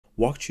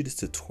walk through this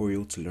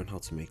tutorial to learn how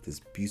to make this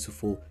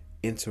beautiful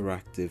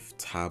interactive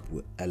tab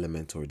with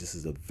Elementor. This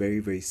is a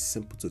very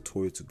simple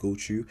tutorial to go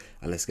through,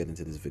 and let's get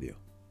into this video.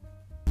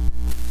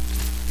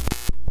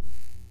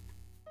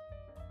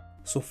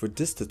 So for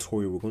this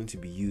tutorial, we're going to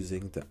be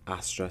using the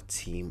Astra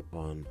theme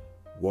on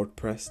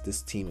WordPress.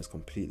 This theme is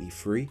completely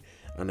free,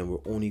 and then we're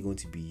only going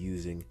to be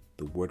using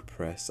the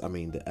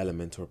the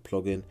Elementor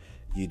plugin.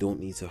 You don't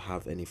need to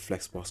have any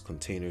Flexbox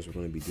containers. We're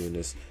going to be doing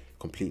this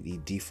completely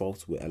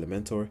default with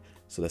Elementor.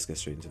 So let's get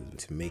straight into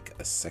this. To make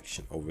a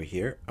section over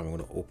here, I'm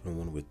going to open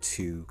one with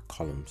 2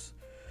 columns.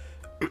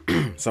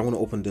 So I'm going to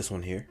open this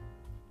one here,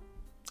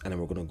 and then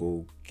we're going to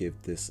go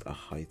give this a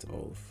height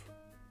of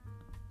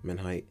min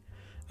height,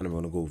 and I'm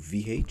going to go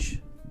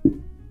VH,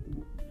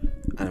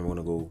 and I'm going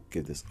to go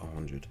give this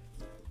 100,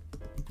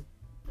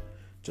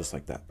 just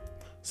like that.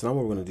 So now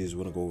what we're going to do is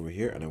we're going to go over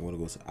here, and I'm going to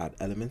go to add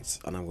elements,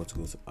 and I'm going to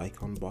go to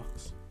icon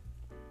box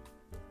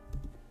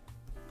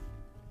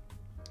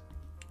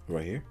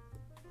right here.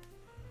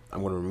 I'm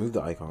going to remove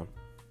the icon,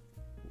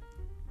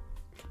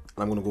 and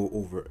I'm going to go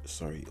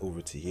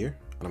over to here,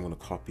 and I'm going to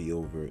copy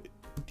over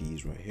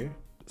these right here.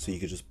 So you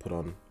could just put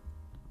on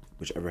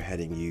whichever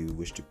heading you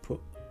wish to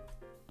put.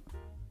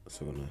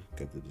 So I'm going to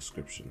get the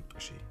description.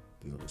 Actually,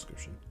 there's no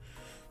description.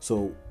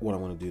 So what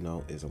I'm going to do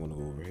now is I'm going to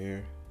go over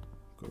here,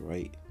 go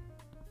right,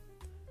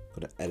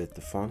 going to edit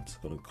the font,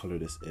 going to color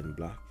this in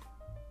black.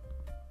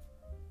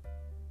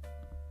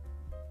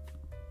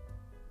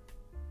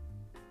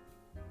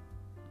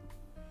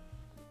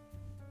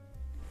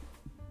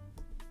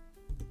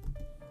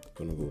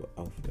 Gonna go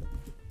alphabet.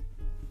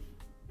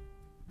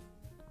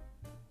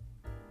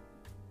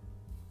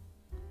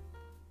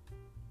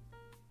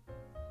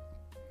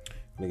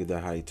 Gonna give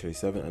that height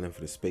 37, and then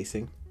for the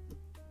spacing,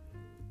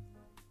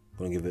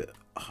 gonna give it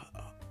a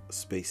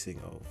spacing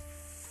of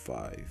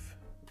 5,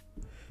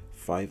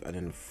 and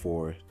then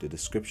for the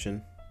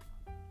description,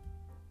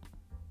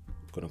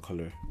 gonna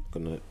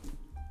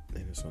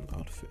name this one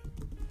outfit,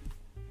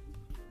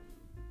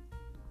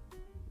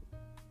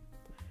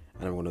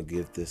 and I'm gonna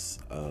give this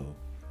a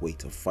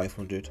weight of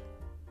 500,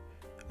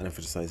 and then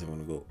for the size I'm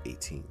going to go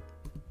 18.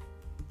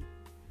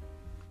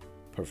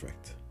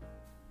 Perfect.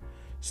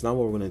 So now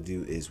what we're going to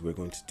do is we're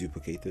going to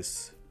duplicate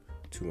this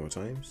 2 more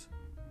times,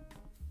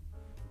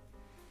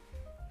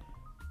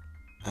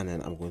 and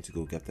then I'm going to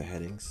go get the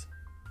headings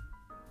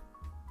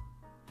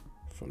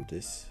from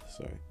this. Just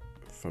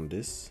going to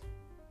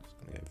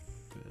get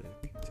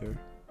vector,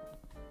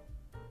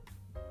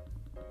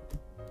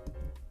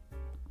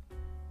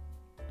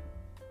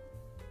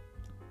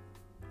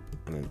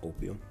 and then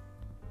opium.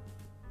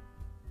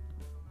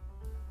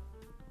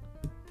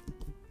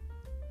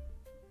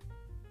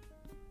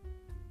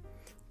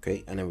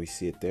 Okay, and then we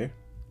see it there.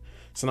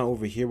 So now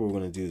over here, what we're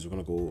going to do is we're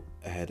going to go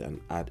ahead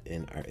and add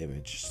in our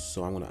image.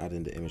 So I'm going to add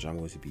in the image I'm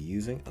going to be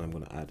using, and I'm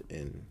going to add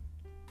in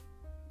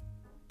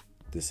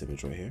this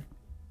image right here,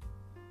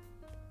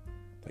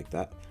 like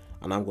that.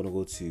 And I'm going to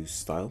go to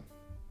style,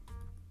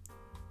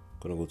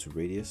 going to go to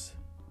radius,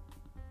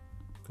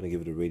 going to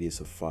give it a radius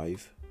of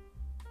 5.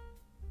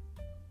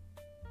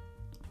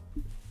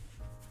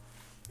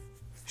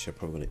 I'm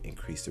probably going to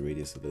increase the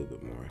radius a little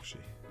bit more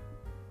actually.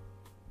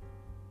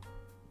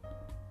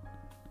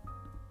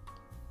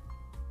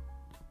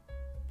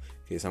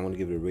 Okay, so I'm going to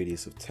give it a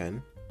radius of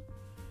 10,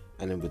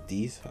 and then with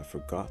these, I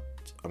forgot,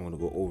 I'm going to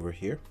go over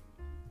here,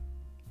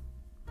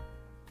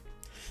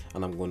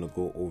 and I'm going to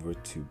go over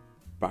to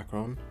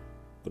background.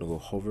 I'm going to go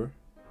hover.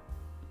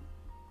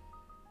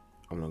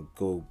 I'm going to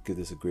go give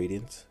this a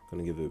gradient. I'm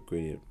going to give it a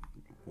gradient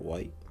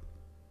white,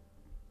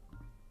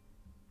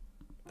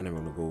 and I'm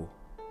going to go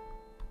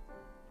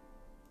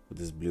with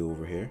this blue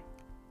over here.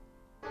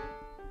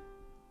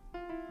 I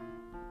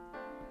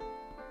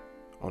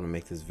want to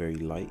make this very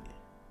light,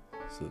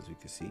 so as you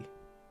can see,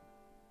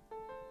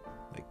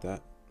 like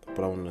that.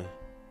 But I want to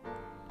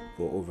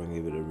go over and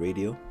give it a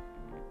radial,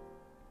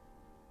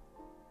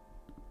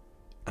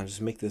 and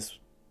just make this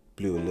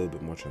blue a little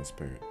bit more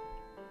transparent.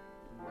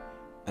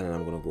 And then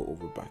I'm going to go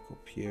over back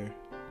up here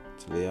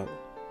to layout.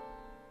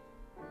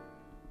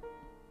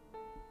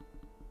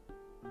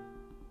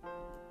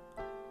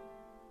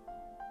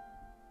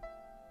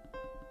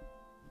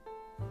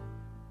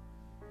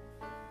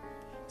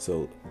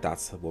 So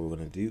that's what we're going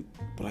to do,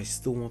 but I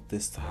still want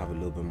this to have a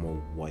little bit more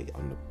white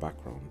on the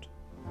background.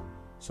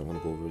 So I'm going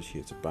to go over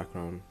here to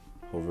background,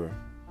 hover,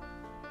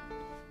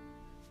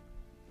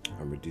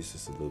 and reduce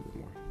this a little bit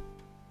more.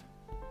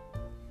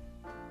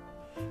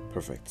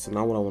 Perfect. So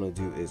now what I want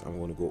to do is I'm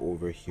going to go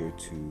over here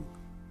to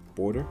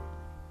border.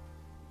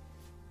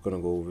 I'm going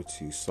to go over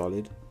to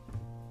solid.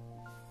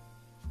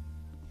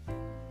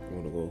 I'm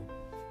going to go,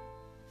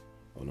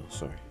 oh no,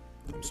 sorry.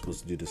 I'm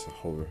supposed to do this in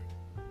hover.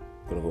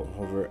 I'm gonna go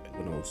hover,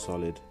 I'm gonna go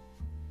solid,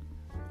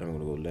 and I'm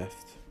gonna go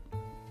left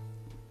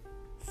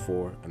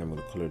 4, and I'm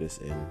gonna color this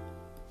in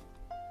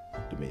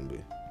the main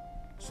blue.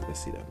 So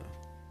let's see that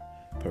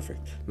now.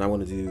 Perfect. Now I'm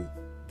gonna do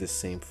the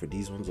same for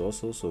these ones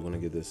also. So I'm gonna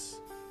give this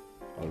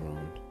all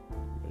around.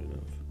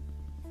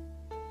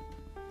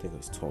 I think it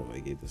was 12 I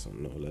gave this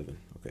on, no, 11.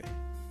 Okay,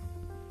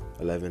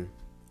 11.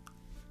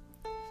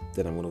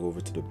 Then I'm going to go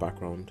over to the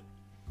background.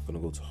 I'm going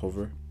to go to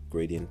hover,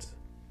 gradient.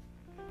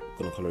 I'm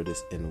going to color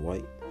this in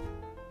white.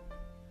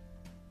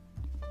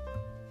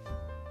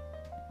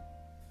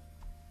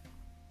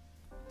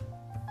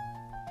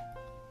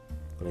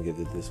 I'm going to give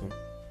it this one.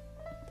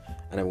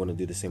 And I'm going to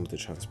do the same with the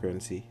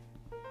transparency.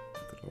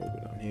 Going over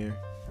down here,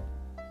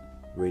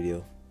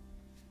 radial.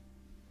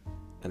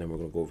 And then we're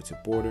going to go over to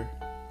border.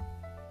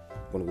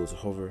 I'm going to go to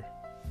hover,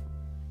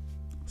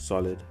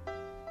 solid,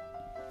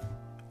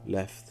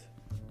 left,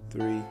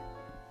 3, and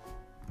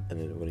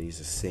then I'm going to use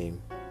the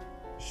same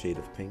shade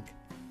of pink.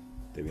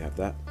 There we have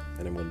that.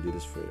 And I'm going to do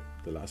this for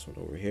the last one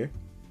over here.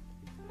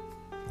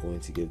 Going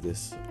to give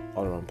this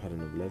all around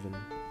pattern of 11.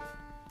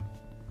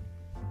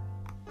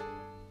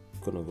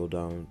 Going to go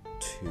down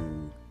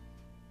to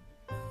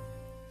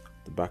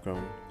the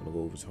background. I'm going to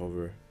go over to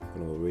hover. I'm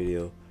going to go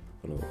radial.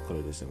 I'm going to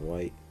color this in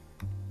white.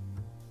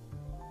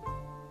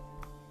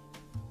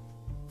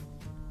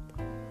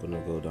 Gonna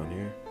go down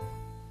here.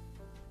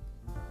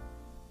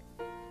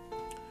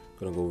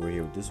 Gonna go over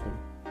here with this one.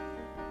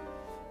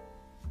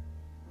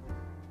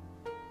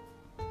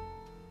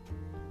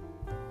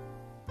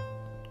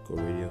 Go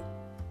radial.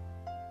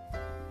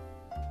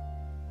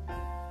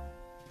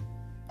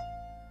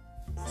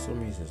 For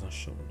some reason it's not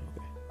showing.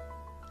 Okay,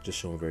 just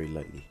showing very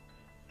lightly.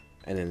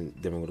 And then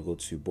I'm gonna go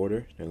to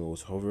border. Then I'm gonna go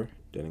to hover.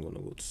 Then I'm gonna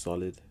go to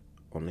solid.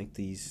 Unlike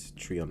these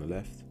 3 on the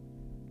left.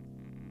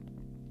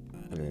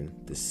 And then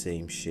the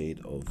same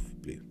shade of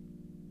blue.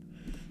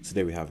 So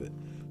there we have it.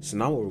 So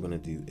now what we're going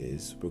to do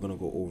is we're going to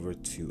go over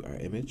to our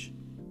image.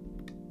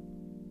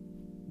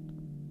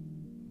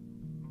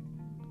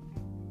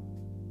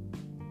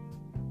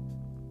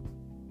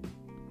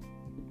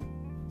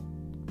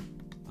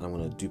 And I'm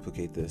going to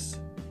duplicate this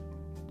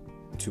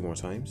 2 more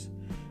times.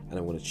 And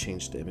I'm going to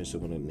change the image. So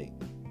we're going to name.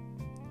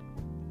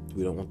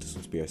 We don't want this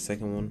one to be our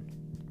second one.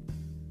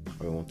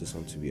 Or we want this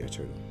one to be our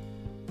third one.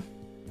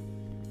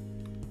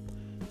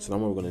 So now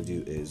what we're going to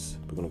do is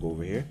we're going to go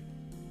over here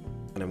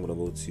and I'm going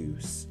to go to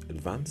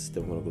advanced,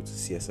 then we're going to go to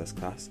CSS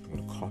class. I'm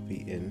going to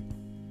copy in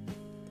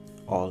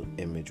all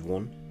image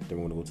 1, then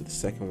we're going to go to the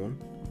second one.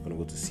 I'm going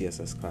to go to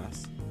CSS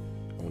class.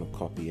 I'm going to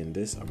copy in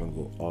this. I'm going to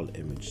go all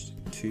image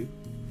 2.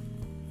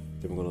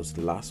 Then we're going to go to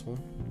the last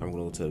one. I'm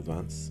going to go to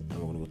advanced and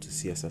we're going to go to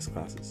CSS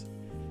classes.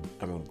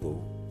 I'm going to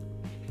go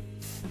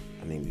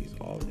and name these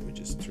all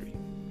images 3.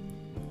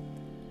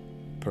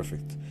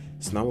 Perfect.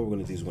 So now what we're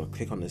going to do is we're going to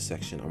click on this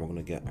section and we're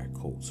going to get our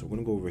code. So we're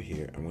going to go over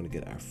here and we're going to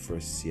get our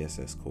first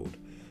CSS code.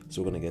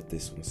 So we're going to get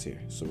this one here.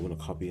 So we're going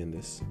to copy in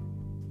this.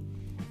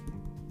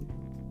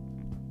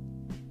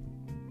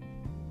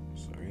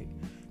 Sorry.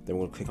 Then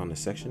we're going to click on this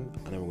section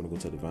and then we're going to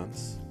go to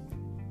advanced.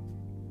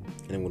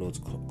 And then we're going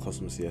to go to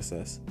custom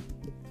CSS.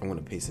 I'm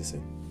going to paste this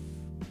in.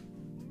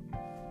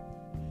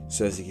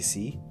 So as you can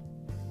see,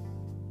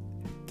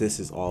 this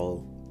is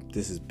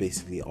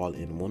basically all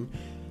in one.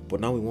 But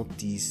now we want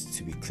these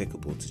to be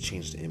clickable to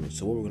change the image.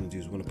 So what we're going to do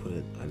is we're going to put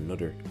in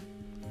another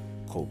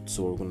code.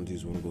 So what we're going to do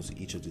is we're going to go to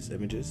each of these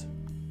images.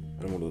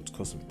 And I'm going to go to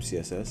custom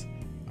CSS.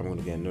 I'm going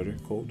to get another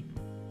code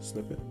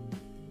snippet.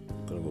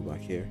 I'm going to go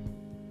back here.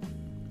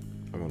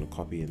 I'm going to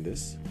copy in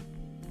this.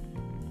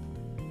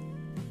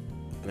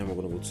 And then we're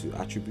going to go to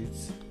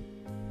attributes.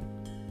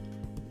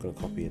 I'm going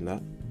to copy in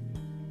that.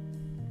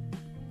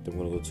 Then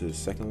we're going to go to the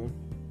second one.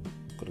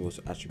 I'm going to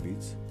go to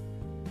attributes.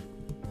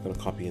 I'm going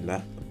to copy in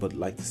that. But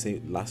like the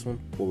same last one,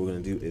 what we're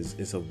going to do is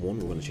instead of 1,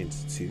 we're going to change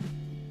it to 2.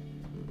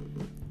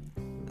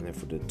 And then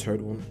for the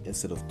third one,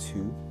 instead of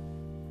 2,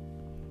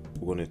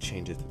 we're going to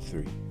change it to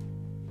 3.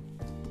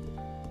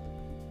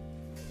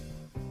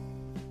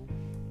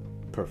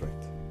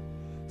 Perfect.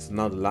 So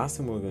now the last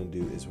thing we're going to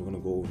do is we're going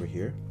to go over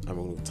here and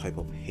we're going to type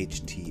up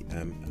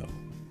HTML.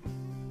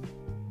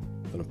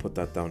 I'm going to put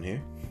that down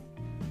here.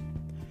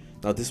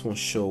 Now this won't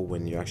show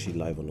when you're actually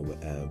live on the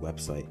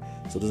website,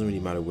 so it doesn't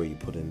really matter where you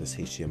put in this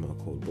HTML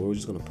code, but we're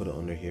just going to put it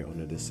under here,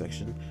 under this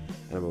section,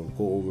 and I'm going to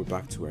go over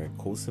back to our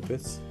code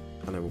snippets,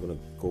 and then we're going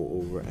to go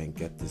over and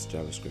get this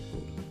JavaScript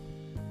code.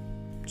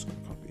 I'm just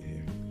going to copy it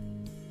here.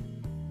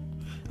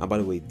 And by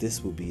the way,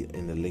 this will be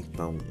in the link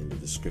down in the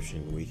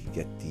description where you can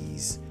get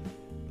these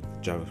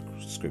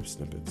JavaScript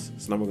snippets.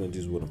 So now what we're going to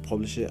do is we're going to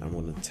publish it, and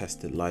we're going to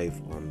test it live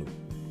on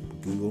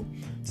Google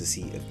to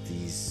see if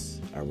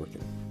these are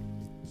working.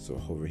 So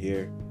over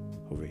here,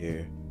 over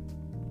here,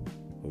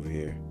 over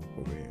here,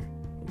 over here,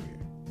 over here,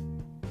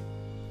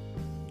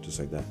 just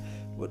like that.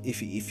 But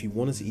if you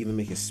wanted to even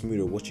make it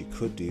smoother, what you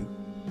could do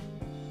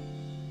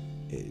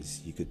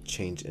is you could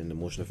change in the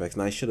motion effects.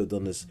 Now I should have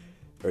done this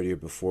earlier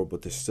before,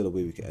 but there's still a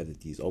way we can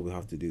edit these. All we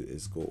have to do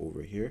is go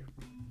over here,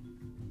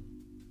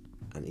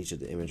 and each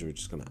of the images we're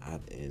just gonna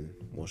add in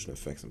motion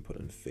effects and put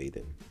in fade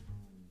in.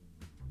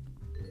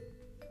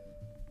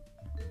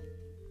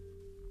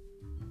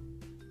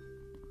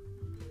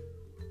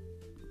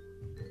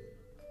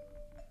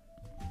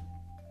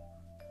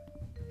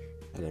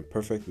 And then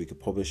perfect, we could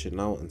publish it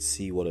now and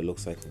see what it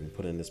looks like when we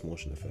put in this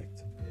motion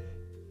effect.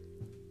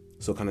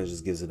 So it kind of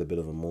just gives it a bit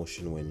of a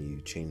motion when you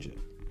change it.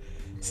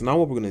 So now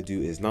what we're going to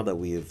do is, now that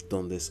we have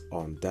done this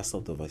on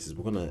desktop devices,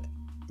 we're going to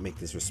make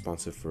this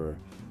responsive for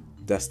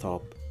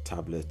desktop,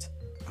 tablet,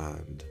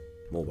 and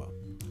mobile.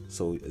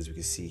 So as we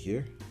can see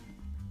here,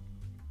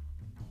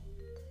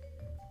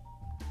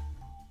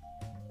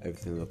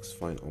 everything looks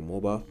fine on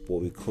mobile.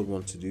 What we could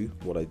want to do,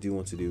 what I do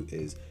want to do,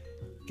 is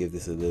give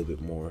this a little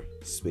bit more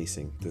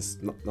spacing. This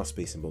not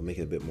spacing, but make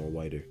it a bit more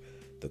wider,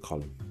 the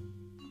column.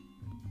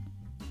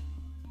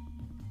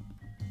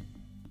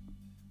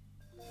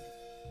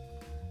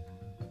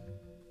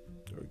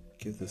 Or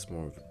give this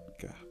more of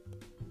a gap.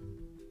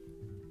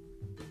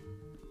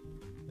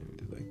 Let me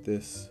do it like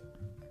this.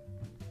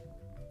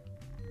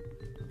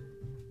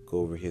 Go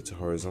over here to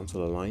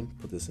horizontal align,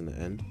 put this in the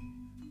end.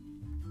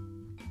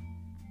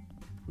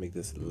 Make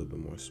this a little bit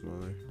more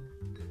smaller.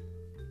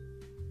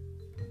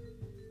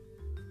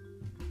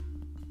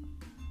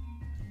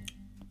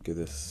 Give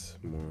this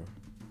more.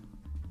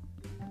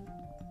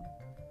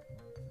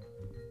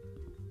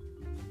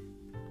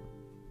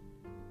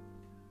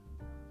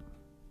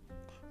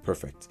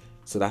 Perfect.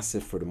 So that's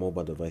it for the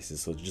mobile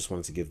devices. So just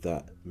wanted to give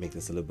that, make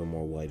this a little bit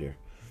more wider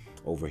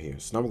over here.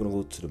 So now we're going to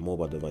go to the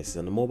mobile devices,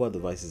 and the mobile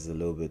device is a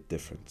little bit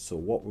different. So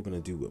what we're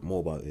going to do with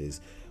mobile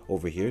is,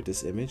 over here,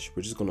 this image,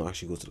 we're just going to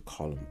actually go to the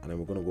column, and then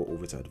we're going to go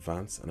over to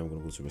advanced, and then we're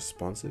going to go to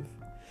responsive,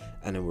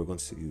 and then we're going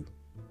to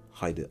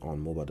hide it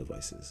on mobile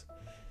devices.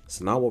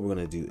 So now what we're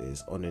going to do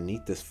is,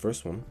 underneath this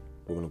first one,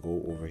 we're going to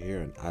go over here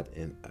and add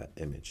in an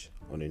image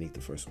underneath the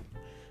first one,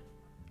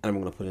 and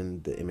we're going to put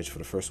in the image for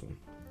the first one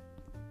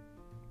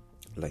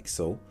like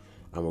so.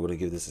 And we're going to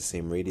give this the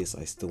same radius.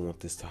 I still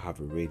want this to have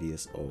a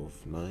radius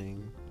of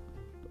 9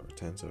 or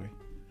 10, sorry.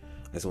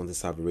 I just want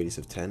this to have a radius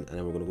of 10. And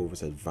then we're going to go over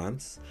to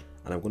advanced.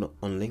 And I'm going to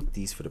unlink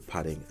these for the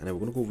padding. And then we're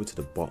going to go over to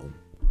the bottom.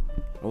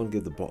 I want to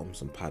give the bottom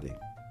some padding.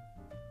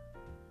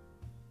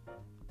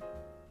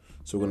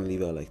 So we're going to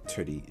leave it at like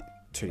 30,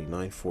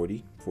 39,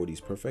 40. 40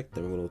 is perfect.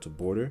 Then we're going to go to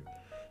border.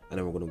 And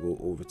then we're going to go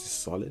over to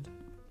solid.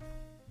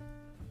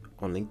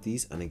 Unlink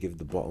these and then give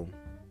the bottom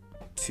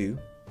 2.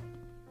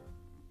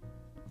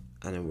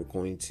 And then we're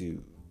going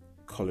to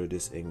color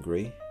this in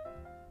gray,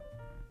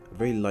 a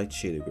very light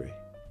shade of gray,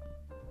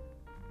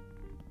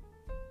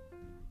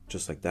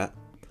 just like that.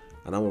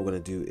 And now what we're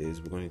going to do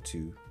is we're going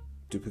to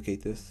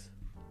duplicate this,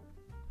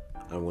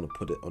 and I'm going to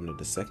put it under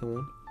the second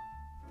one,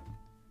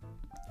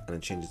 and then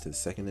change it to the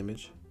second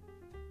image.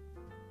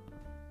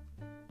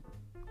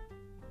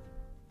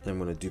 And I'm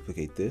going to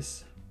duplicate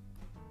this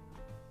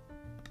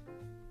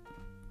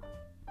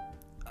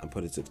and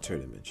put it to the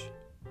third image.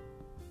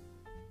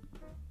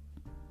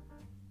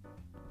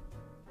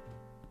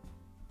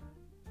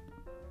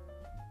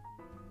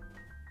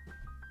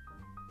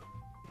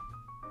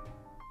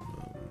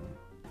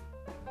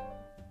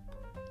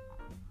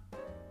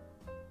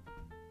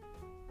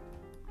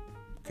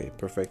 Okay,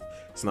 perfect.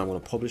 So now I'm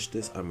going to publish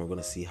this, and we're going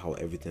to see how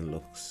everything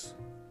looks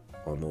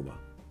on mobile.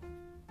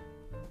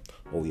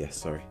 Oh yes,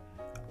 sorry.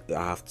 I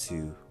have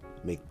to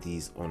make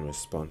these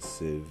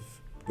unresponsive.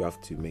 We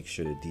have to make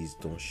sure that these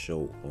don't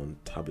show on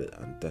tablet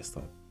and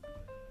desktop.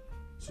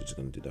 So just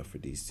going to do that for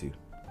these two.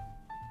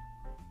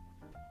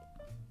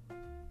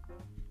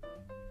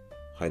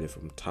 Hide it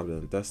from tablet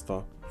and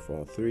desktop for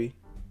all three.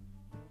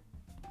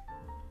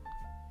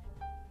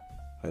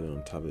 Hide it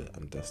on tablet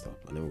and desktop,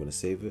 and then we're going to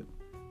save it.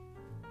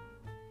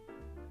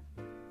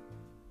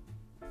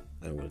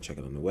 And I'm going to check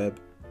it on the web.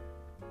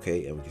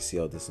 Okay, and we can see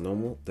how this is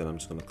normal. Then I'm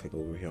just going to click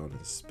over here on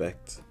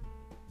inspect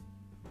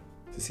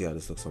to see how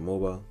this looks on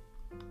mobile.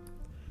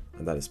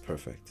 And that is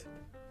perfect.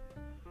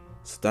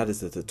 So that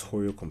is the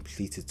tutorial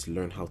completed to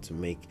learn how to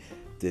make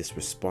this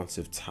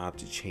responsive tab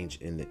to change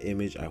in the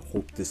image. I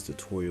hope this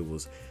tutorial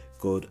was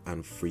good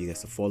and for you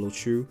guys to follow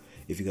through.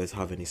 If you guys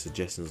have any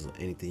suggestions or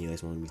anything you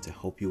guys want me to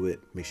help you with,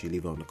 make sure you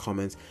leave it on the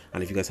comments.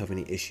 And if you guys have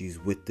any issues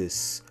with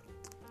this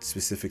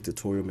specific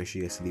tutorial, make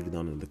sure you guys leave it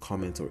down in the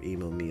comments or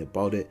email me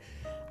about it.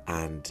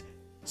 And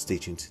stay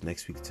tuned to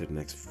next week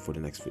for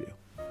the next video.